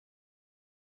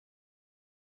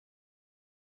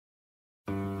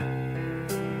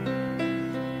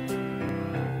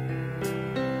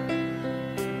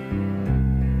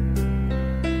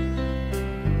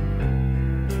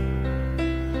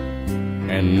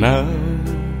And now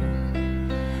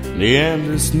the end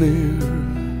is near,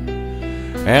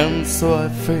 and so I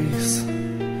face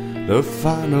the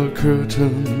final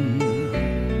curtain.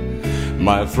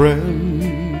 My friend,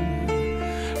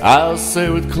 I'll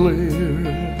say it clear,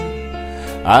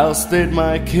 I'll state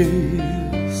my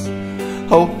case,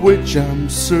 of which I'm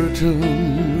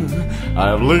certain.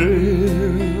 I've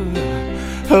lived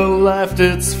a life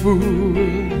that's full,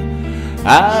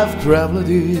 I've traveled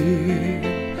it,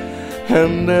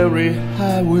 and every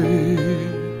highway,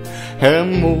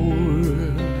 and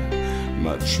more,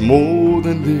 much more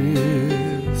than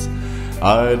this,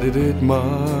 I did it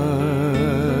my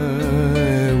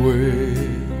way.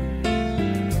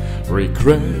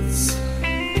 Regrets,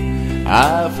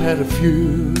 I've had a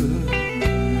few,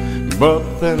 but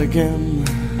then again,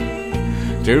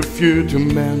 too few to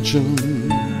mention.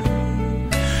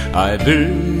 I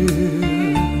did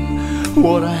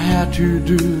what I had to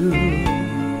do,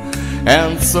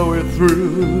 and saw it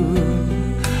through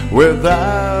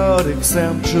without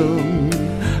exemption.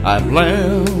 I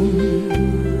planned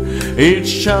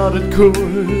each charted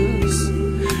course,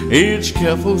 each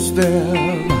careful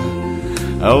step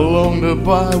along the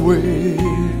byway,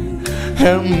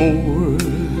 and more,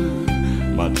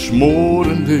 much more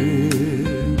than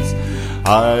this,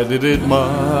 I did it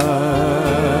my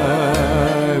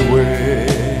way.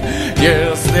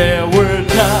 Yes, there were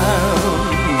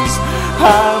times,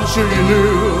 I'm sure you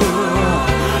knew,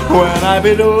 when I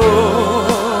bit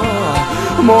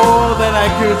off more than I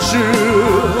could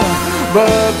chew,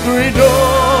 but through it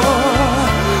all,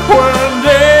 when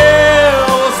day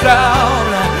was down,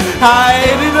 I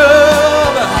ate it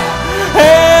up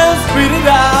and spit it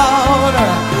out.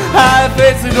 I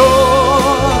faced it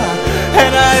all,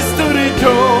 and I stood it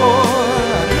tall,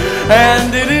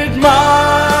 and did it my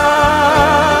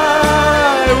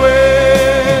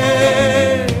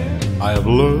way. I've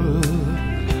loved,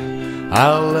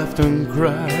 I laughed and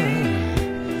cried,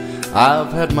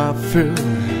 I've had my fill,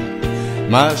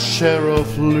 my share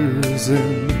of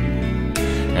losing,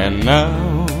 and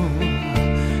now,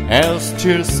 as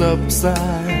tears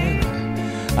subside,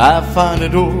 I find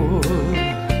it all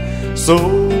so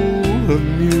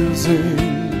amusing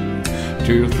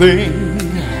to think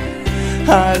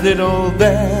I did all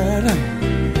that,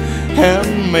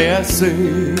 and may I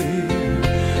say,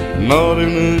 not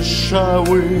in a shy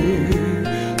way.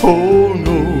 Oh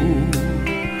no,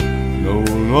 no,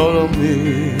 not on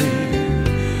me,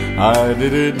 I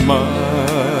did it my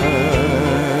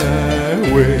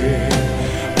way.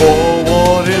 For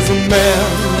what is a man?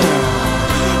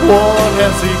 What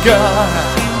has he got?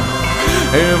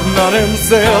 If not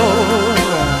himself,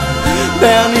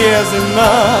 then he has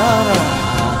enough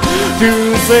to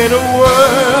say the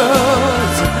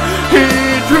words he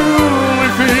truly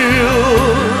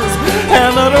feels,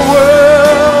 and other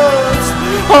words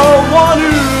are one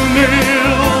who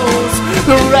kneels.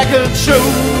 The record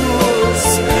shows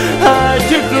I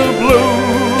took the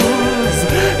blues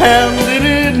and did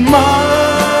it my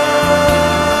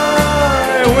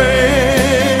way.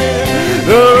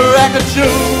 The record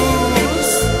shows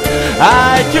I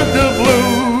took the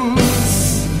blues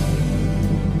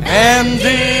and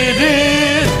did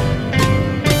it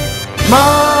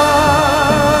my